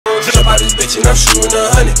this bitch and I'm shooting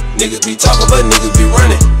 100. Niggas be talking, but niggas be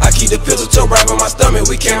running. I keep the pistol tucked right by my stomach.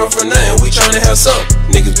 We came up from nothing, we tryna have something.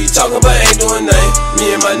 Niggas be talking, but ain't doing nothing.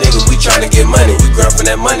 Me and my niggas, we tryna get money. We grind for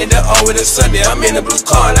that money, that always a Sunday. I'm in a blue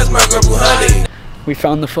car, that's my girl Hyundai. We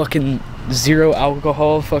found the fucking zero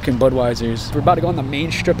alcohol fucking Budweisers. We're about to go on the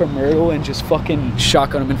main strip of Myrtle and just fucking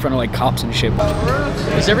shotgun them in front of like cops and shit.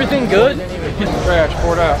 Is everything good? Trash,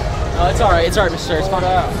 pour it out. It's alright, Mr. Sir, it's fine.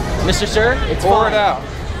 Mr. Sir, it's pour fine. it out.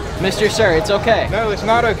 Mr. Sir, it's okay. No, it's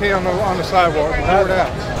not okay on the sidewalk. Pour it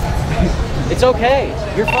out. It's okay.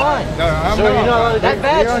 You're fine. No, I'm so not. That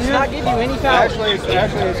badge does not give you any power. Actually, it's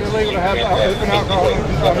illegal to have open alcohol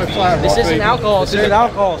on the sidewalk. This isn't alcohol. This isn't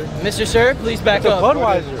alcohol. Mr. Sir, please back up. It's a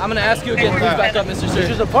Budweiser. I'm gonna ask you again. Please back up, Mr. Sir. This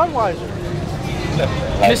is a Budweiser.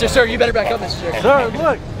 Mr. Sir, you better back up, Mr. Sir. Sir,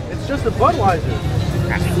 look, it's just a Budweiser.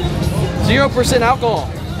 0% alcohol.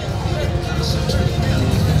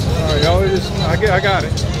 All right, y'all just, I got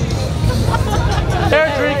it.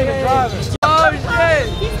 They're drinking and driving. Oh shit!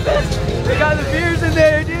 They got the beers in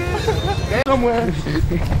there, dude. Somewhere.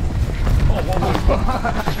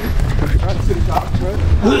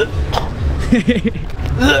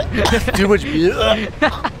 Too much beer.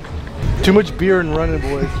 Too much beer and running,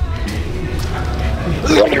 boys.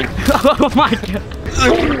 Oh my god.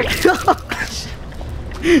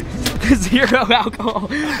 Zero alcohol.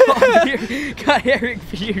 Beer. Got Eric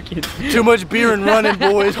puking. Too much beer and running,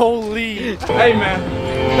 boys. Holy. Hey, man.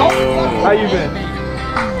 How you been?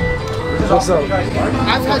 What's up?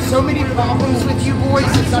 I've had so many problems with you boys,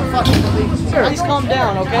 it's unfucking believable. Please calm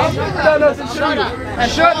down, okay?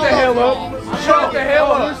 Shut the hell up. Shut the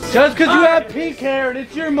hell up. Just because you have pink hair and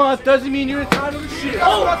it's your month doesn't mean you're entitled to shit.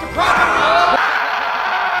 Oh!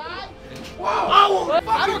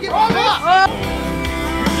 I don't give a fuck!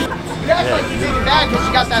 You act like you did it bad because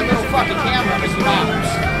you got that little fucking camera, Mr.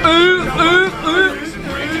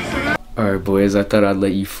 Dollars. Alright boys, I thought I'd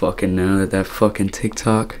let you fucking know that fucking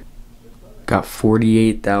TikTok got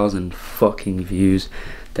 48,000 fucking views.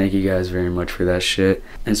 Thank you guys very much for that shit.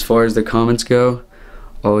 As far as the comments go,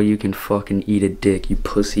 oh, you can fucking eat a dick, you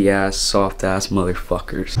pussy ass, soft ass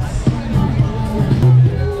motherfuckers.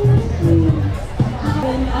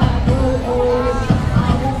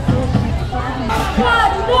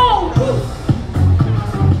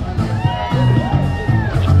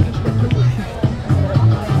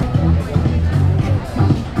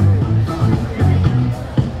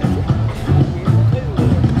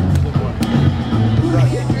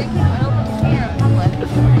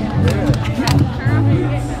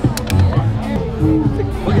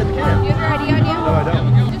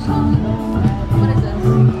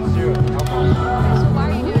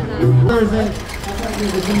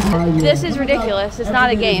 This is ridiculous. It's not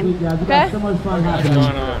a game. Okay?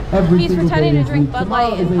 He's pretending to drink Bud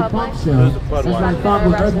Light in public. No, it's a Bud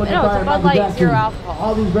Light, zero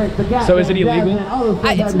alcohol. So is it illegal?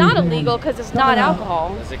 It's not illegal because it's not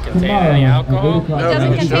alcohol. Does it contain any alcohol? It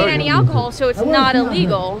doesn't contain any alcohol, so it's not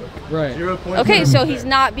illegal. Right. Okay, so he's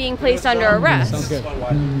not being placed under arrest. Sounds good.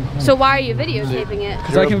 So why are you videotaping it?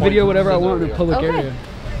 Because I can video whatever I want in a public area.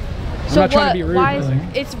 I'm not trying to be rude. Why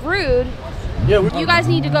it's rude. You guys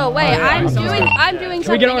need to go away. I'm doing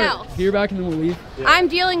something else. You're back and then we'll leave. I'm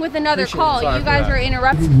dealing with another call. You guys are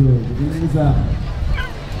interrupting.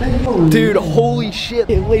 Dude, holy shit.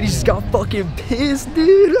 The lady just got fucking pissed,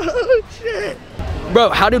 dude. Oh shit.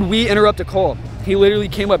 Bro, how did we interrupt a call? He literally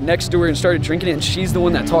came up next to her and started drinking it, and she's the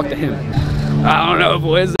one that talked to him. I don't know,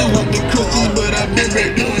 boys. Okay.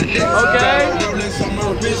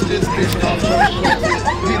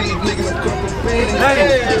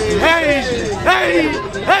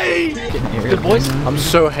 Hey! Good boys? I'm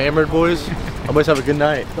so hammered, boys. I must have a good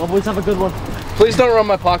night. Y'all boys have a good one. Please don't run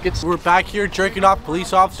my pockets. We're back here jerking off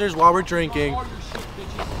police officers while we're drinking.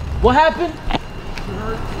 What happened?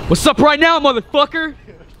 What's up right now, motherfucker?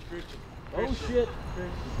 Oh shit.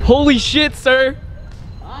 Holy shit, sir.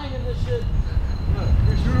 I ain't in this shit.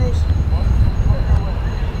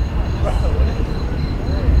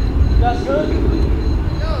 That's good? Yo,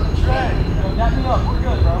 dap me up. We're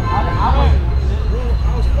good, bro. I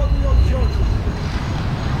was fucking you up the junction.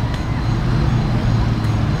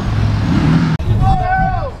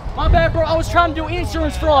 My bad, bro. I was trying to do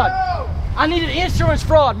insurance fraud. I needed insurance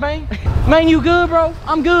fraud, man. Man, you good, bro?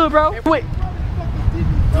 I'm good, bro. Wait.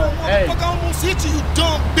 Hey. I almost hit you, you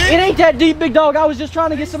dumb bitch. It ain't that deep, big dog. I was just trying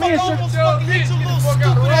to get some insurance.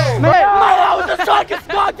 Man, I was just trying to get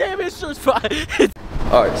some goddamn insurance fraud.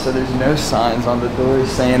 Alright, so there's no signs on the door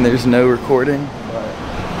saying there's no recording. But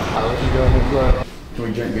I'll let you go in the club. Can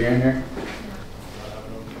we drink beer in here?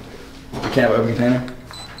 You can't have open container?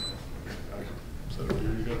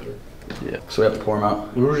 Yeah. So we have to pour them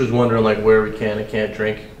out. We were just wondering like where we can and can't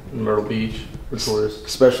drink in Myrtle Beach for tourists.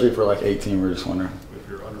 Especially if we're like 18, we're just wondering. If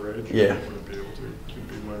you're underage, yeah. you wouldn't be able to. You'd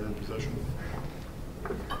be minor in possession.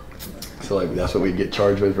 So like that's what we get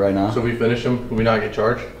charged with right now. So we finish them, will we not get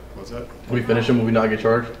charged? What's that? We finish them, will we not get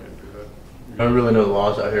charged? Can't do that. I don't really know the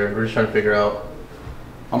laws out here. We're just trying to figure out.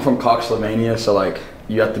 I'm from Coxslovenia, so like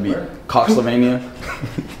you have to be Coxslovenia.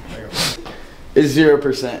 It's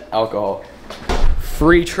 0% alcohol.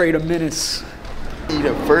 Free trade of menace.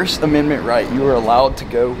 The First Amendment right, you are allowed to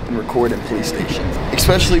go and record at police stations,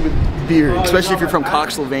 especially with beer, especially if you're from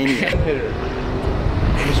Coxslovenia.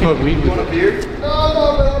 You smoke weed with Want a beer?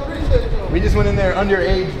 No, but I appreciate it. We just went in there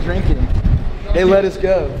underage drinking. They let us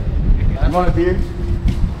go. You want a beer?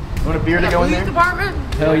 You want a beer to go in there? Department?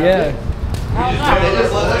 Hell yeah. They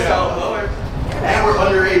just let us out. And we're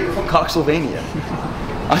underage. We're from Coxslovenia.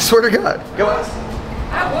 I swear to God. Go us.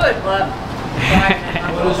 I would, but.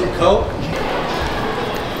 What is it, Coke?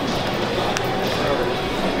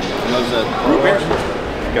 Those root beers, you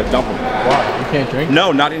gotta dump them. Why? You can't drink?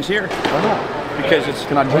 No, not in here. Why not? Because it's.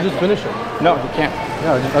 Can I drink? We'll just finish it. No, you can't.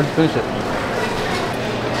 Yeah, I'll just finish it.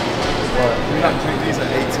 We're not drinking these at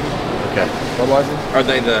 18. Okay. Budweiser? Are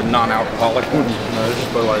they the non-alcoholic ones? No, it's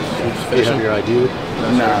just Budweiser. You just finish your ID with?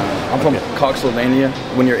 Nah, I'm from Coxslovenia.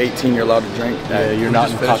 When you're 18, you're allowed to drink. Yeah, you're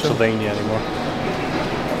not in Coxslovenia anymore.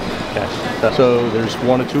 Okay. So there's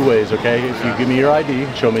one of two ways, okay? If you give me your ID,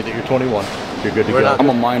 show me that you're 21, you're good to go. I'm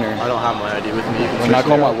a minor. I don't have my ID with me. Can I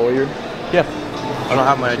call my lawyer? Yeah. I don't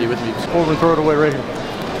have my ID with me. Just pull it and throw it away right here.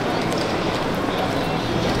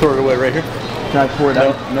 Throw it away right here. Can I pour it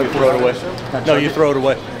out? No, throw it away. No, you throw it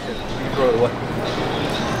away. You throw it away.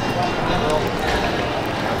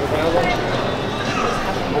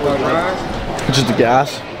 Just the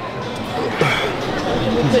gas.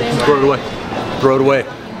 Throw it away. Throw it away.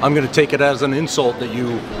 I'm gonna take it as an insult that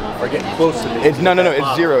you are getting close to me. It's no,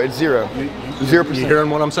 it's zero. It's 0%. You hearing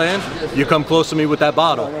what I'm saying? You come close to me with that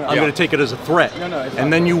bottle. I'm gonna take it as a threat.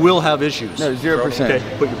 And then you will have issues. No, 0%. Okay,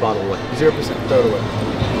 put your bottle away. 0%. Throw it away.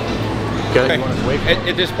 Okay.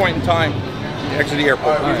 At this point in time, exit the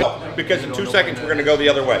airport. Because in 2 seconds we're gonna go the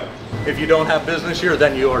other way. If you don't have business here,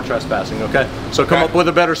 then you are trespassing, okay? So come up with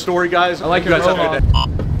a better story, guys. I like you guys have a good day.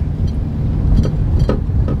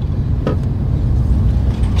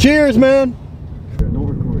 Cheers, man.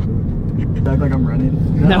 Act like I'm running.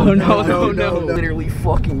 No. Literally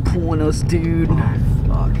fucking pulling us, dude.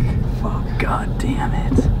 Fuck. God damn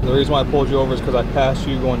it. The reason why I pulled you over is because I passed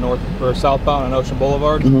you going north or southbound on Ocean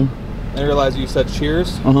Boulevard. And I realized you said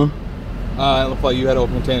cheers. It looked like you had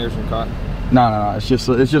open containers in your car. No. It's just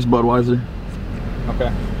Budweiser. Okay.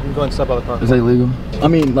 You can go and step out of the car. Is that illegal? I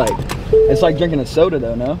mean, like, it's like drinking a soda,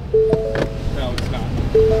 though. No. No, it's not.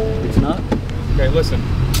 It's not. Okay, listen.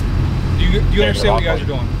 Do you understand what you guys are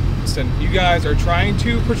doing? Listen, you guys are trying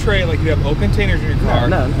to portray like you have open containers in your car.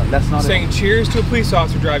 No, that's not saying cheers to a police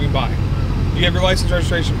officer driving by. You have your license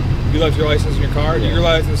registration. You left your license in your car. Do you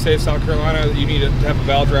realize in the state of South Carolina that you need to have a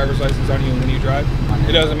valid driver's license on you when you drive?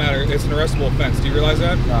 It doesn't matter. It's an arrestable offense. Do you realize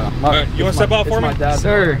that? No. All right, you want to step out for me?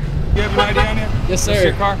 Sir. You have an ID on you? Yes, sir. This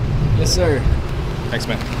your car? Yes, sir. Thanks,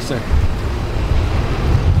 man. Yes, sir.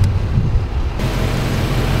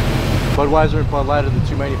 Budweiser and Bud Light are the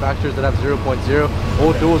two manufacturers that have 0.0.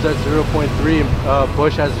 Old Duel's at 0.3 and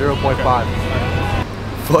Busch has 0.5.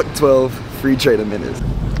 Fuck 12. Free trade of minutes.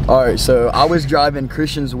 All right, so I was driving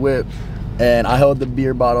Christian's whip, and I held the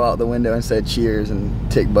beer bottle out the window and said cheers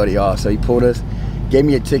and ticked Buddy off. So he pulled us, gave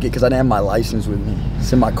me a ticket because I didn't have my license with me.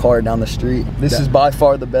 It's in my car down the street. This is by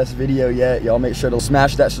far the best video yet. Y'all make sure to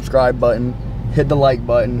smash that subscribe button, hit the like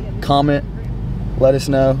button, comment, let us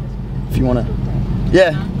know if you wanna.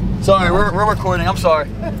 Yeah, sorry, we're recording, I'm sorry.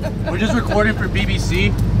 We're just recording for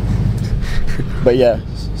BBC. But yeah,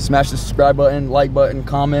 smash the subscribe button, like button,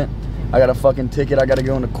 comment. I got a fucking ticket. I got to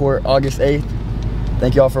go into court August 8th.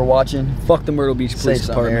 Thank y'all for watching. Fuck the Myrtle Beach Police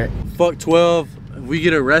Department. Fuck 12. If we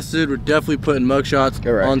get arrested, we're definitely putting mugshots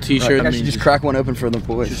on t-shirts. I should just crack one open for the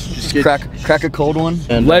boys. Just crack a cold one.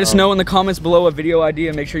 And let us know in the comments below a video idea.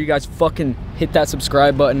 And make sure you guys fucking hit that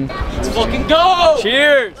subscribe button. Let's fucking go!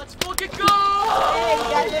 Cheers! Let's fucking go! Hey, we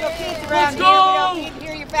got little kids around here. We don't need to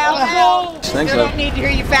hear your foul mouth. We don't need to hear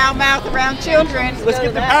your foul mouth around children. Let's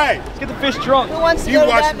get the fish drunk. Who wants to go to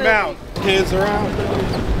that movie? Kids around.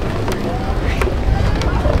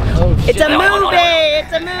 It's a movie.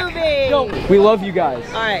 It's a movie. We love you guys.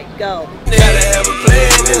 All right, go. Gotta have a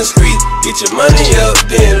plan in the street. Get your money up,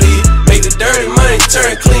 then leave. Make the dirty money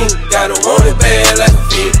turn clean. Gotta want it bad like a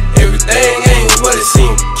fiend. Everything ain't what it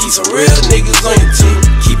seems. Keep some real niggas on your team.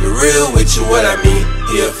 Keep it real with you, what I mean.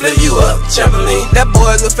 He'll flip you up, trampoline. That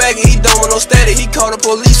boy is a faggot, he don't want no static. He called the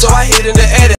police, so I hid in the attic.